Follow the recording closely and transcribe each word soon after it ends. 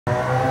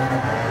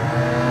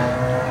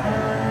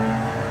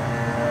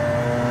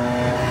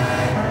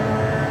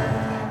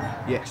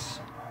Yes.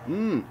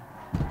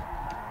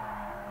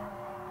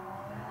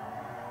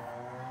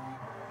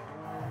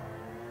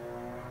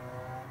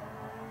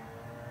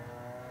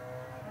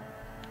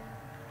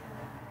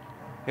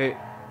 Hey.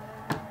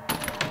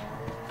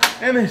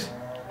 Emmet!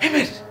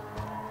 Emmet!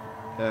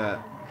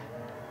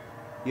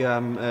 Yeah,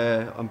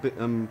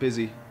 I'm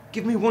busy.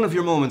 Give me one of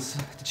your moments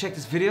to check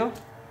this video.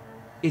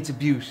 It's a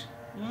beaut.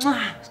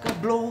 Mwah! It's gonna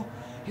blow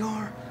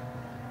your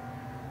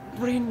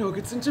brain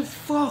nuggets into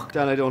fuck.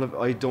 Dan, I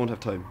don't have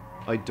time.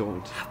 I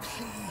don't. Ah,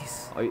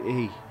 please.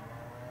 Hey.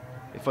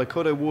 If I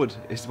could, I would,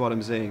 is what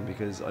I'm saying,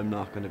 because I'm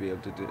not going to be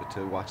able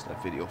to watch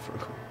that video for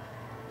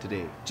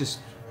today. Just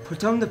put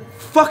down the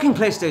fucking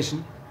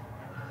PlayStation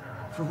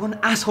for one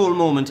asshole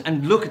moment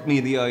and look at me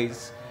in the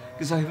eyes,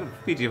 because I have a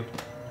video.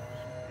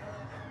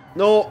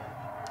 No!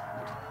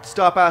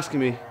 Stop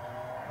asking me.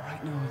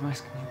 Right now, I'm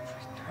asking you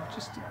right now,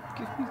 just to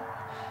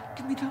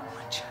give me that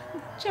one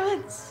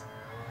chance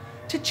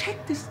to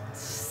check this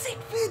sick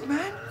vid,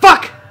 man.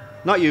 Fuck!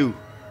 Not you.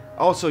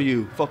 Also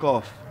you. Fuck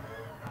off.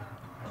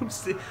 I'm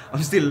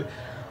still.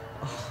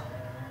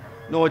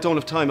 No, I don't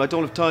have time. I'm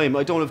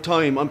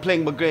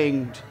playing my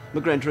Gran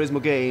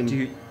Turismo game.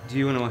 Do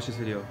you want to watch this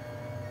video?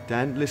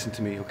 Dan, listen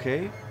to me,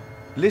 okay?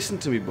 Listen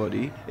to me,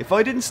 buddy. If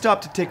I didn't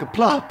stop to take a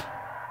plop,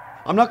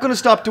 I'm not gonna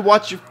stop to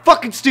watch your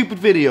fucking stupid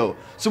video.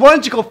 So why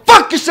don't you go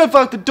fuck yourself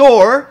out the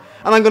door,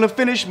 and I'm gonna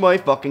finish my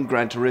fucking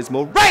Gran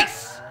Turismo race!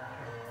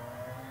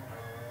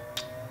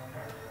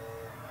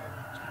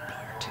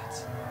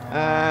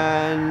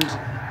 And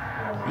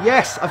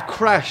yes, I've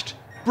crashed.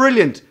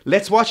 Brilliant.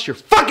 Let's watch your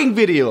fucking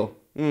video.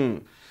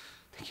 Thank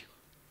you.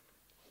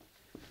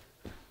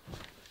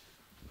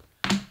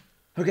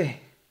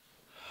 Okay.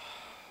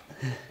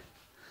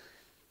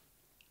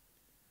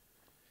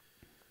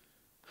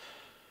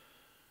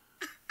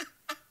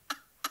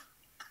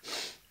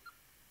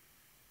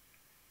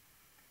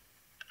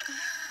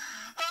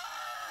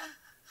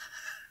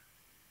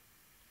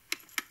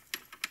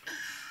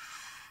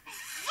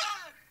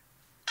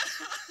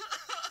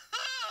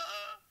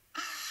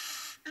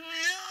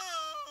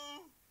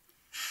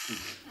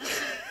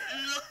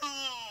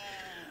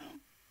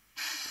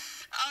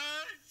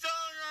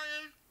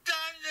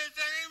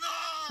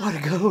 What a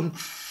goal!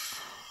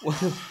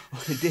 What a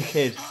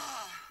dickhead!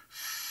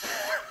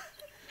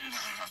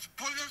 Just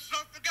pull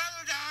yourself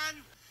together,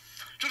 Dan.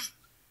 Just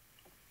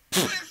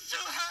push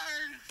too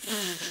hard.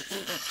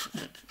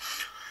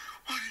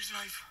 What is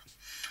life?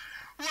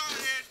 What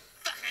is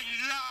fucking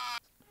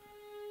life?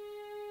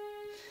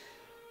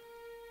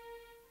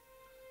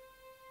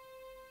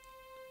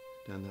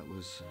 Dan, that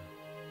was...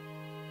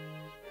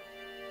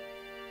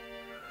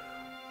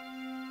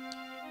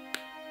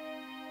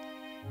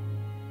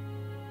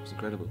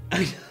 incredible.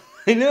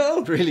 I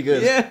know. Really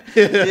good. Yeah.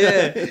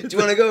 Yeah. Do you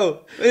want to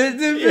go?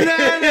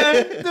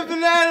 The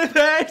banana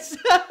patch.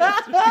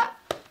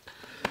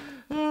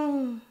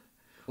 Oh.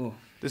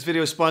 This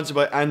video is sponsored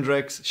by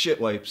Andrex Shit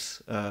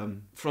Wipes.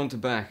 Front to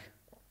back.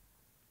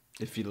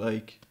 If you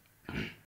like.